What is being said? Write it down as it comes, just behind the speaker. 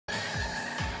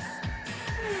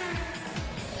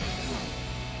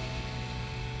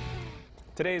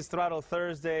Today's Throttle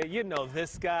Thursday. You know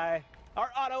this guy. Our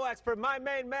auto expert, my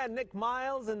main man, Nick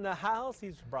Miles, in the house.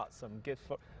 He's brought some gifts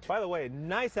for... By the way,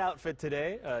 nice outfit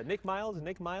today. Nick Miles.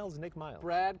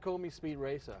 Brad called me Speed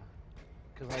Racer,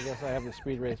 because I guess I have the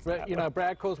speed race. But, you know,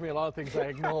 Brad calls me a lot of things I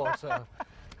ignore, so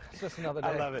it's just another day.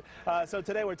 I love it. So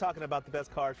today we're talking about the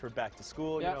best cars for back to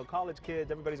school. Yep. You know, college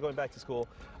kids, everybody's going back to school.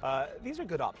 These are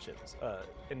good options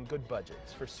and good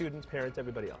budgets for students, parents,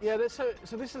 everybody else. Yeah, so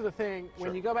this is the thing. Sure.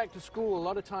 When you go back to school, a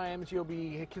lot of times you'll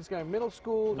be kids going middle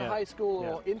school to high school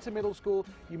or into middle school.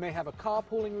 You may have a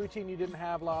carpooling routine you didn't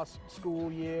have last school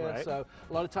year. Right. So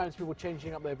a lot of times people are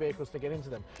changing up their vehicles to get into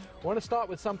them. I want to start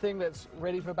with something that's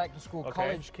ready for back to school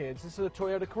college kids. This is a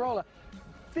Toyota Corolla.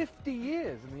 50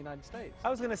 years in the United States. I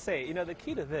was going to say, you know, the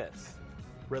key to this,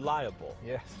 reliable.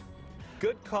 Yes.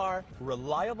 Good car,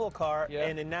 reliable car, Yeah.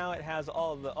 and now it has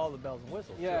all the bells and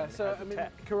whistles. Yeah, too. so It has I the mean,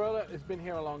 tech. Corolla has been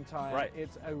here a long time. Right.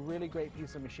 It's a really great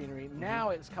piece of machinery. Now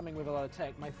it's coming with a lot of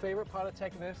tech. My favorite part of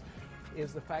tech in this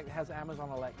is the fact it has Amazon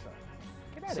Alexa.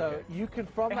 Get out of So here. you can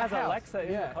from It the has house, Alexa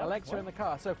in the car? Alexa What? in the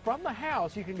car. So from the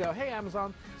house you can go, hey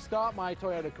Amazon, start my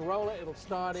Toyota Corolla. It'll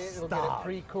start it. It'll get it Stop.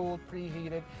 pre-cooled,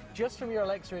 preheated, just from your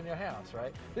Alexa in your house,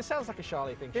 right? This sounds like a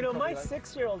Charlie thing. You She'd know, my probably like-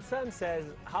 6-year-old son says,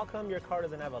 how come your car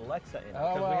doesn't have Alexa in it?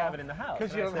 Oh, Because we have it in the house.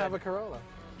 Because And you I don't said, have a Corolla.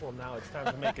 Well, now it's time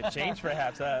to make a change,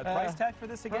 perhaps. Price tag for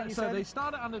this again, you So said? they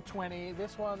start at under 20.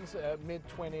 This one's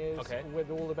mid-20s Okay. with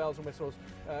all the bells and whistles.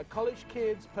 College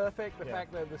kids, perfect. The Yeah.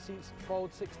 fact that the seats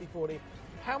fold 60-40.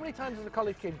 How many times does a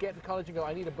college kid get to college and go,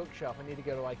 I need a bookshelf, I need to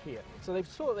go to IKEA? So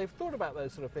they've thought about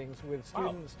those sort of things with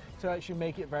students to actually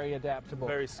make to adaptable.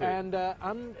 Very sweet. And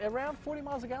around 40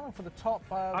 miles a gallon for the top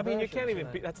I mean, you versions, can't even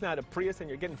know. be, that's not a Prius and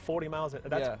you're getting 40 miles.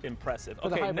 That's Yeah. impressive. For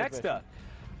the Okay, hybrid next version. up.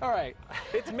 All right.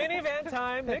 It's minivan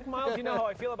time. Nick Miles, you know how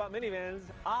I feel about minivans.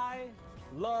 I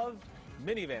love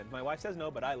minivans. My wife says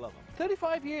no, but I love them.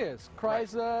 35 years.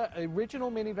 Chrysler, original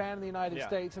minivan in the United Yeah.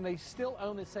 States, and they still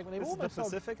own this segment. They've This is the almost sold-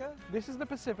 Pacifica? This is the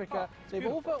Pacifica. Oh, it's They've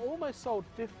beautiful. almost sold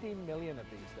 15 million of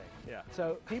these things. Yeah.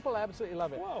 So people absolutely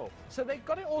love it. Whoa. So they've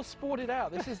got it all sported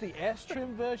out. This is the S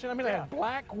trim version. I mean, they Yeah. have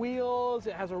black wheels.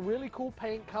 It has a really cool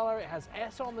paint color. It has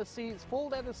S on the seats, full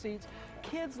leather seats.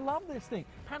 Kids love this thing.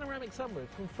 Panoramic sunroof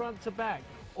from front to back.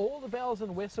 All the bells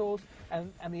and whistles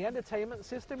and the entertainment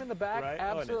system in the back, Right?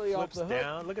 absolutely oh, and off it the flips hook.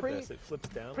 down. Look at this. It flips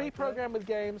down. like that. Pre-programmed with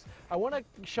games. I want to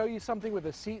show you something with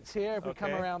the seats here. If we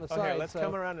come Okay. around the Okay, side, let's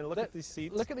come around and look at these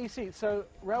seats. Look at these seats. So,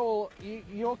 Raul,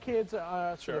 your kids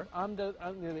are sort Sure. of under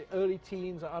the early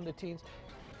teens or under teens.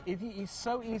 It's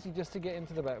so easy just to get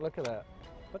into the back. Look at that.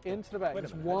 Into the back. Wait a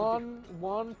Just minute.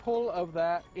 one pull of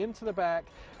that into the back.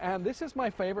 And this is my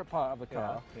favorite part of the Yeah.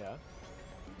 car. Yeah.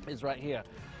 Is right here.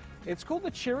 It's called the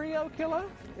Cheerio Killer.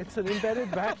 It's an embedded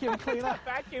vacuum cleaner.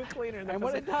 Vacuum cleaner. In the And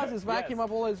what it Pacifica. does is vacuum Yes.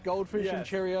 up all those goldfish and Yes.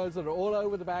 Cheerios that are all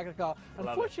over the back of the car. Love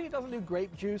Unfortunately, it doesn't do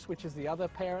grape juice, which is the other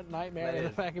parent nightmare That in the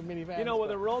is. back of minivans. You know, well,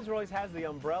 the Rolls Royce has the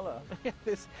umbrella.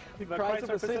 this The Chrysler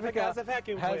Pacifica has a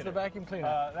vacuum has cleaner. the vacuum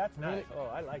cleaner. That's nice. Really- Oh,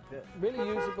 I like this. Really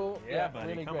usable. Yeah, buddy,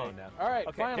 really come great. on now. All right,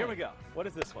 Okay, finally. here we go. What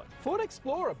is this one? Ford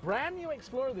Explorer, brand new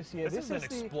Explorer this year. This is an the-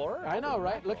 Explorer? I know, Holy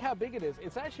right? mackerel. Look how big it is.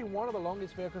 It's actually one of the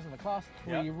longest vehicles in the class,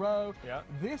 Yeah. 3-row. Yeah.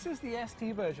 This is the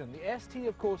ST version. The ST,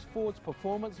 of course, Ford's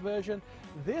performance version.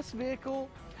 This vehicle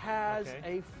has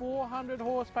Okay. a 400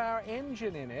 horsepower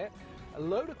engine in it. A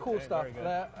load of cool Okay, stuff. very good.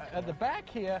 At the back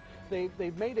here,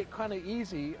 they've made it kind of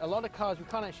easy. A lot of cars, we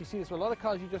can't actually see this, but a lot of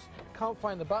cars you just can't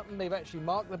find the button. They've actually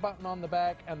marked the button on the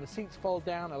back, and the seats fold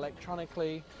down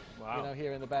electronically. Wow. You know,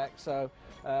 here in the back. So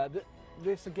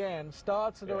this again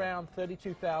starts at Yeah. around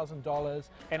 $32,000,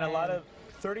 And a lot of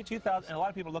 32,000. And a lot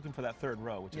of people are looking for that third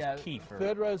row, which is key for.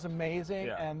 third row is amazing,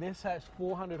 Yeah. and this has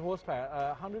 400 horsepower,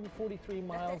 143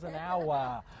 miles an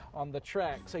hour on the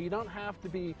track. So you don't have to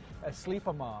be a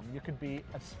sleeper mom. You could be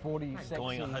a sporty, sexy.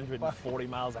 Going 140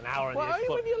 miles an hour. Well,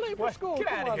 even you're late for What? school. Get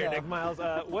Come out of on here, now. Nick Miles.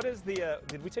 What is the?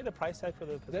 Did we say the price tag for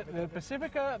the Pacifica? The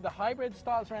Pacifica, the hybrid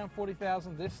starts around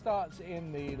 40,000. This starts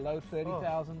in the low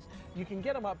 30,000s. You can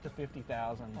get them up to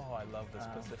 50,000. Oh, I love this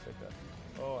Pacifica.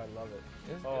 Oh, I love it.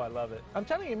 Isn't Oh, it? I love it. I'm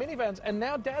telling you, minivans, and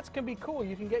now dads can be cool.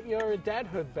 You can get your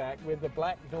dadhood back with the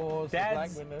black doors,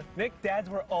 Dads, the black window. Nick, dads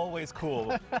were always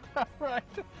cool. Right.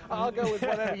 I'll go with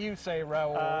whatever you say,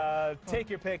 Raul. Take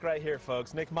your pick right here,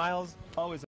 folks. Nick Miles, always.